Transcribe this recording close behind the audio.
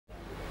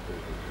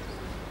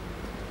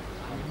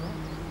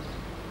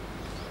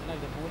The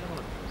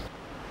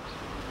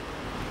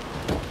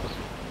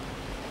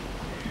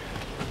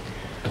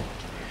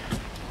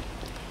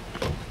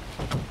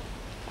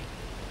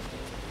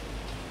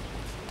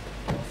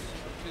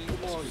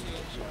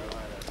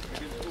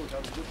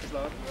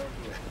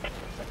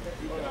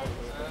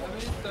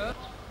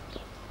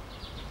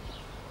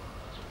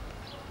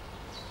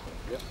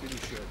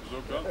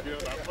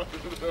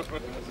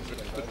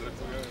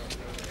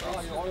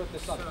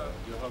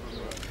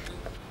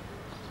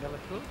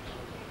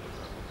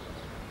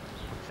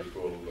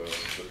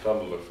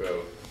tunnel affair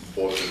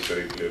brought it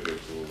very clearly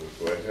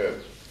to a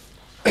head.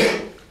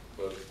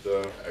 But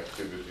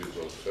activities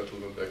of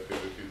settlement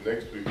activities,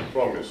 next week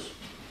promise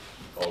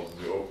of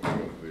the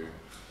opening of the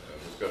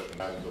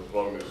discussion and the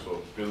promise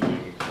of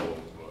building of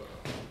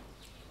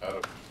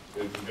Arab.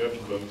 Ladies and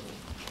gentlemen,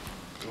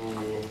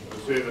 to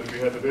say that we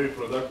had a very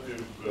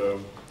productive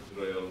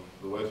Israel,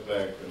 the West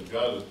Bank and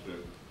Gaza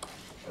Strip,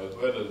 as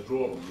well as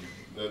Jordan,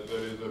 that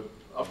there is a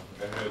up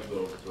ahead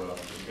of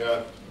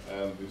GATT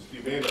and the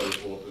Steve Mena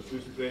report, the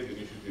Swiss Trade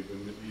Initiative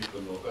in Middle East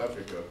and North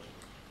Africa,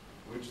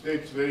 which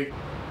states very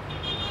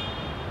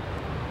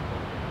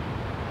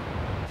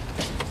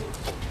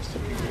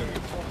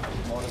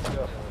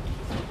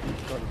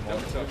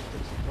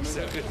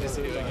So good to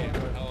see you again.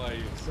 How are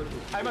you?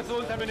 Hi,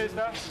 Masoud, Herr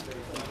Minister.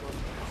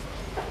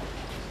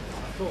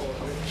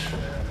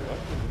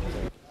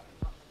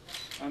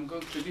 I'm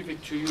going to leave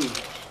it to you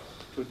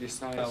to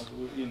decide,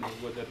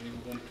 whether you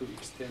want to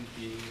extend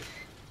the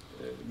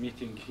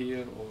meeting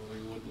here, or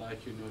you would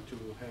like, to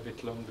have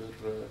it longer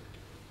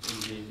in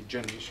the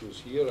general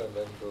issues here and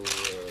then to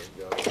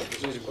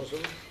this is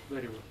possible?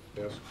 Very well.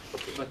 Yes.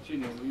 Okay. But I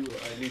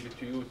leave it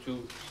to you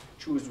to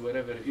choose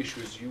whatever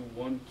issues you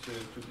want to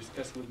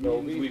discuss with me. No,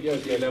 we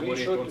could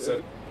elaborate on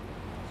certain.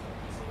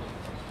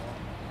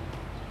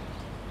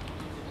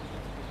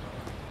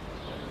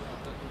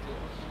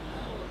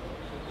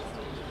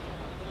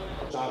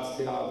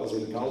 Staatstheater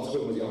in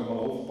Karlsruhe, muss ich auch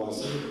immer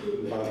aufpassen.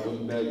 In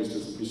Baden-Württemberg ist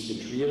das ein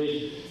bisschen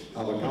schwierig,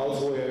 aber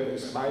Karlsruhe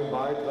ist mein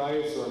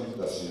Wahlkreis und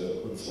dass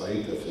wir uns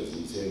weiter für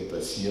Sie sehr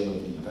interessieren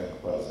und Ihnen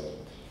dankbar sind.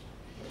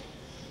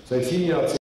 Seit vielen Jahrzehnten